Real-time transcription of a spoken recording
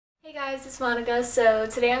Hey guys, it's Monica. So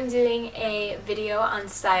today I'm doing a video on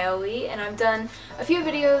Stylewe, and I've done a few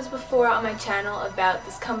videos before on my channel about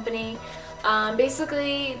this company.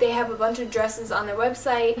 Basically, they have a bunch of dresses on their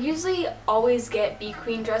website. I usually always get Bee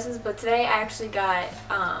Queen dresses, but today I actually got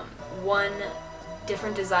one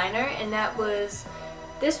different designer, and that was,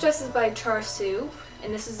 this dress is by Char Sue,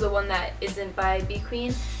 and this is the one that isn't by Bee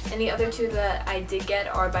Queen, and the other two that I did get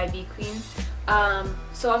are by Bee Queen.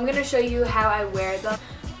 So I'm going to show you how I wear them.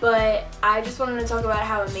 But I just wanted to talk about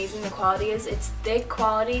how amazing the quality is. It's thick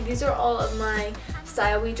quality. These are all of my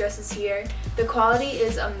Stylewe dresses here. The quality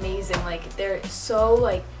is amazing. Like, they're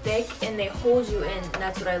so thick and they hold you in, and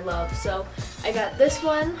that's what I love. So I got this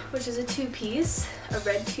one, which is a two-piece, a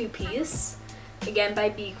red two-piece, again by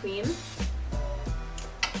Bee Queen.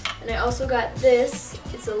 And I also got this.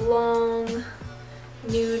 It's a long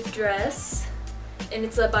nude dress, and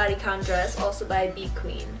it's a bodycon dress, also by Bee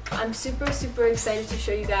Queen. I'm super excited to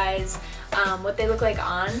show you guys what they look like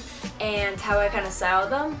on and how I kind of style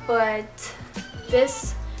them. But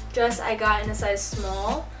this dress I got in a size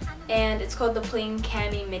small, and it's called the plain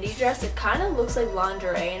cami midi dress. It kind of looks like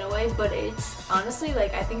lingerie in a way, but it's honestly,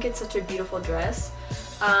 I think it's such a beautiful dress.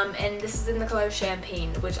 And this is in the color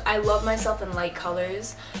champagne, which I love myself in light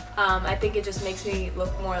colors. I think it just makes me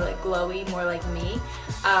look more glowy, more like me.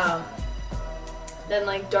 Than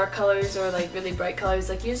dark colors or really bright colors.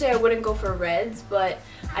 Usually I wouldn't go for reds, but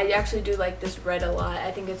I actually do like this red a lot.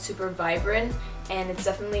 I think it's super vibrant, and it's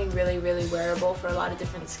definitely really wearable for a lot of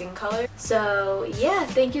different skin colors. So yeah,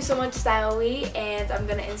 thank you so much Stylewe, and I'm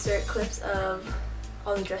gonna insert clips of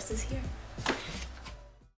all the dresses here.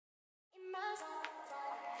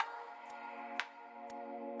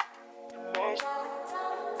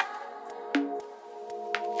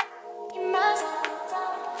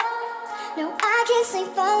 No, I can't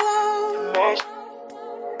sleep alone.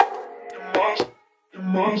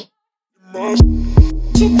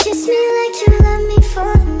 Kiss me like you love me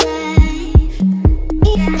for life,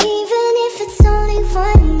 even if it's only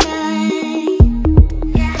one night,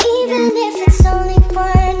 even if it's only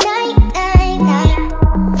one night.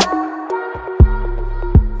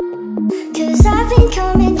 'Cause I've been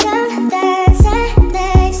coming down that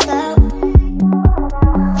Xanax slow,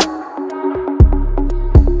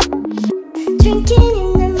 drinking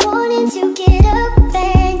in the morning to get up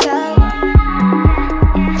and go.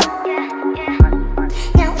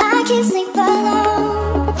 Now I can't sleep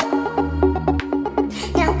alone.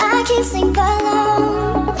 Now I can't sleep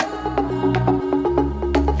alone.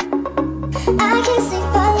 I can't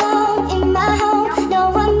sleep alone in my home. No,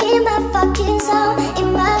 I'm in my fucking zone,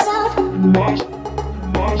 in my zone.